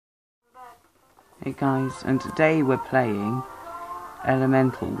Hey guys, and today we're playing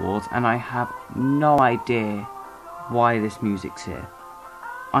Elemental Wars, and I have no idea why this music's here.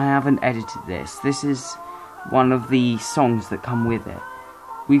 I haven't edited this. This is one of the songs that come with it.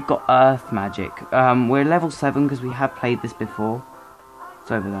 We've got Earth Magic. We're level 7 because we have played this before.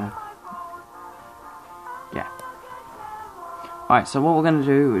 It's over there. Yeah. Alright, so what we're going to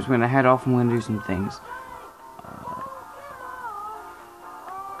do is we're going to head off and we're going to do some things.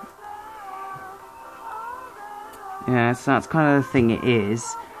 Yeah, so that's kind of the thing it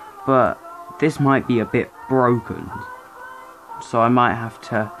is, but this might be a bit broken, so I might have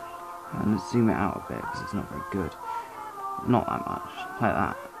to zoom it out a bit because it's not very good. Not that much, like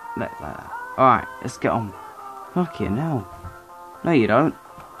that, like that. Alright, let's get on. Fucking hell. No you don't.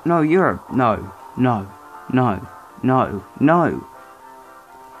 No, you're a... No, no, no, no, no.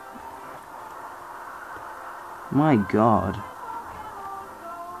 My god.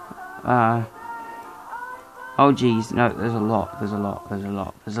 Oh geez, no, there's a lot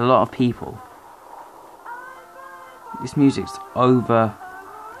of people. This music's over.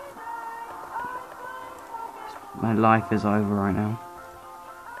 My life is over right now.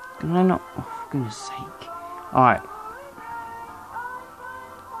 Can I not? Oh, for goodness sake. Alright.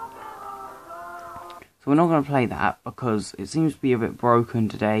 So we're not going to play that because it seems to be a bit broken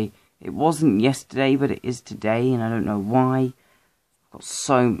today. It wasn't yesterday, but it is today, and I don't know why.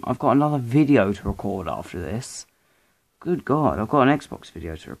 I've got another video to record after this. Good God, I've got an Xbox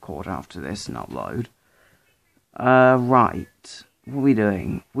video to record after this and upload. Right. What are we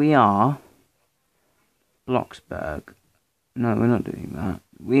doing? We are... Bloxburg. No, we're not doing that.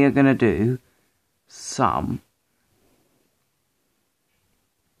 We are going to do some...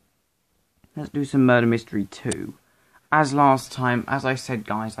 Let's do some Murder Mystery 2. As last time, as I said,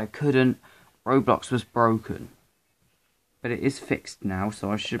 guys, I couldn't. Roblox was broken. But it is fixed now,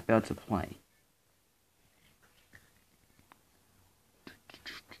 so I should be able to play.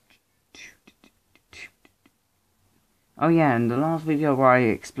 Oh yeah, and the last video where I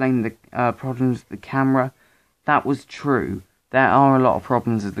explained the problems with the camera, that was true. There are a lot of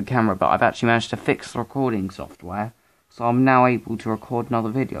problems with the camera, but I've actually managed to fix the recording software, so I'm now able to record another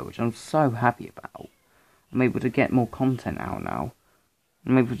video, which I'm so happy about. I'm able to get more content out now.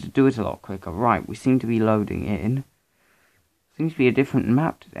 I'm able to do it a lot quicker. Right, we seem to be loading in. Seems to be a different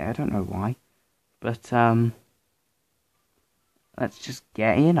map today, I don't know why. But, let's just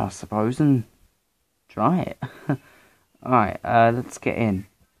get in, I suppose, and try it. Alright, let's get in.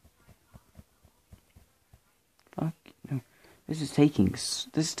 Fuck, no. This is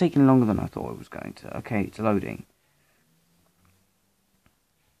taking longer than I thought it was going to. Okay, it's loading.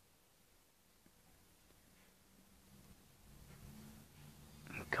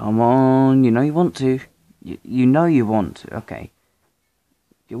 Come on, you know you want to. You know you want to, okay.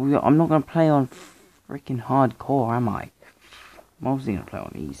 I'm not going to play on freaking hardcore, am I? I'm obviously going to play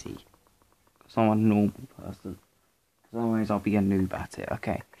on easy. Because I'm a normal person. Because otherwise I'll be a noob at it,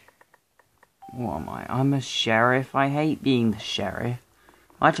 okay. What am I? I'm a sheriff. I hate being the sheriff.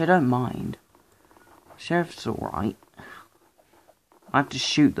 Actually, I don't mind. Sheriff's alright. I have to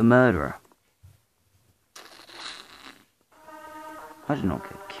shoot the murderer. I did not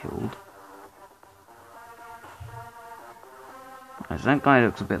get killed. That guy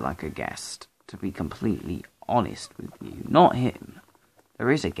looks a bit like a guest, to be completely honest with you. Not him.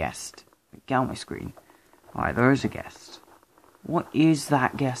 There is a guest. Get out my screen. Alright, there is a guest. What is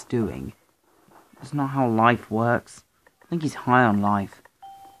that guest doing? That's not how life works. I think he's high on life.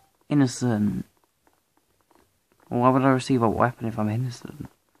 Innocent. Well, why would I receive a weapon if I'm innocent?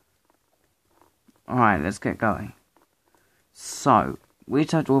 Alright, let's get going. So, we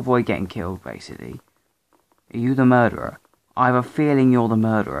just have to avoid getting killed, basically. Are you the murderer? I have a feeling you're the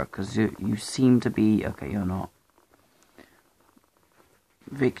murderer, because you seem to be... Okay, you're not.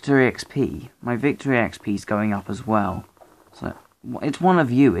 Victory XP. My Victory XP is going up as well. So, it's one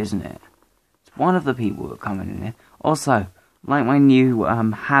of you, isn't it? It's one of the people who are coming in here. Also, like my new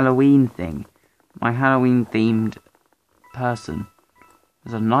Halloween thing. My Halloween-themed person.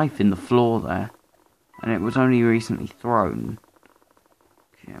 There's a knife in the floor there. And it was only recently thrown.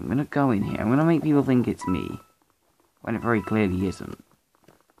 Okay, I'm going to go in here. I'm going to make people think it's me. When it very clearly isn't.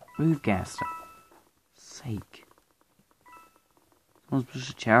 Move guest. Sake. Someone's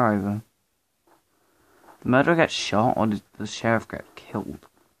pushed a chair over. The murderer gets shot, or did the sheriff get killed?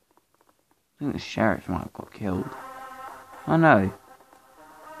 I think the sheriff might have got killed. Oh no.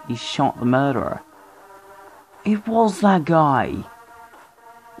 He shot the murderer. It was that guy.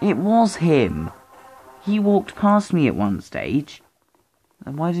 It was him. He walked past me at one stage.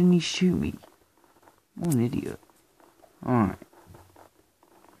 Then why didn't he shoot me? What an idiot. Alright.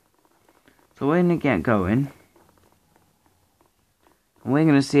 So we're going to get going. And we're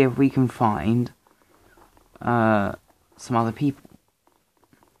going to see if we can find some other people.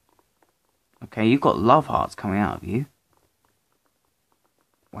 Okay, you've got love hearts coming out of you.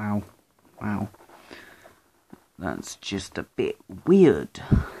 Wow. Wow. That's just a bit weird.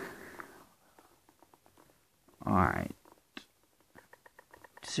 Alright.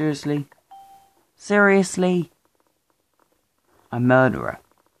 Seriously? Seriously? I'm a murderer.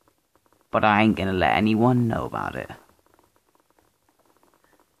 But I ain't gonna let anyone know about it.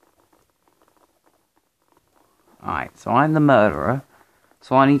 Alright, so I'm the murderer.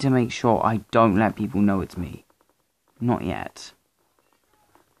 So I need to make sure I don't let people know it's me. Not yet.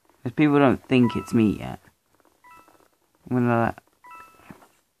 Because people don't think it's me yet. I'm gonna let...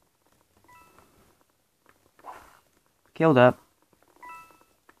 Killed her.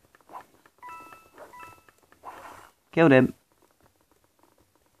 Killed him.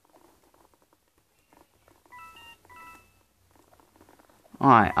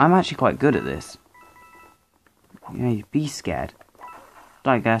 Alright, I'm actually quite good at this. You know, be scared.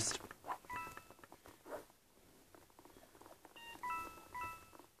 Digest.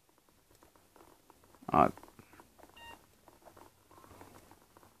 Alright.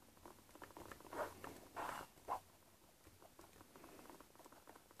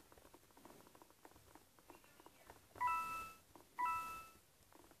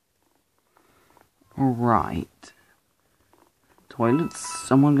 Alright. Toilets?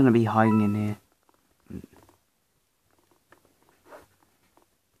 Someone gonna be hiding in here.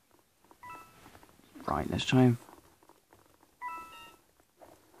 Right, let's try and...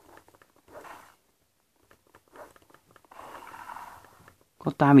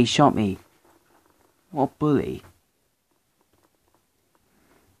 God damn, he shot me. What a bully.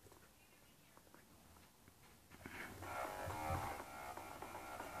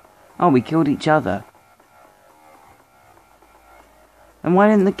 Oh, we killed each other. And why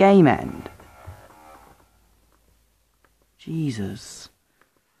didn't the game end? Jesus.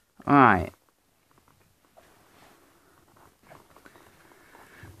 Alright.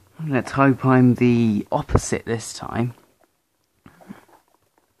 Let's hope I'm the opposite this time.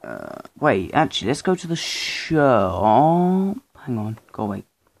 Wait, actually, let's go to the shop. Hang on, go away.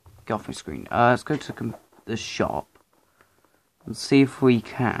 Get off my screen. Let's go to the shop. And see if we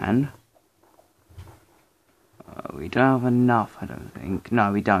can. We don't have enough, I don't think.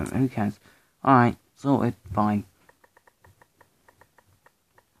 No, we don't. Who cares? Alright, sorted. Fine.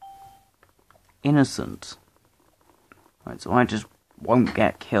 Innocent. Right, so I just won't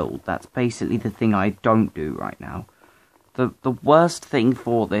get killed. That's basically the thing I don't do right now. The worst thing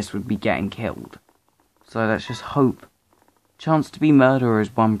for this would be getting killed. So let's just hope. Chance to be murderer is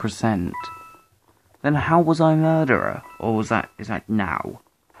 1%. Then how was I murderer? Or is that now?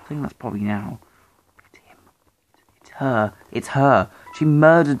 I think that's probably now. It's him. It's her. It's her. She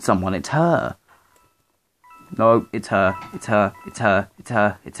murdered someone. It's her. No, it's her. It's her. It's her. It's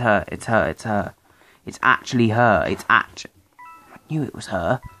her. It's her. It's her. It's her. It's actually her. It's actually... I knew it was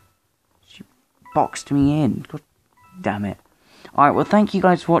her. She boxed me in. God damn it. Alright, well, thank you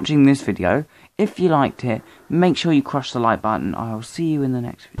guys for watching this video. If you liked it, make sure you crush the like button. I will see you in the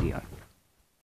next video.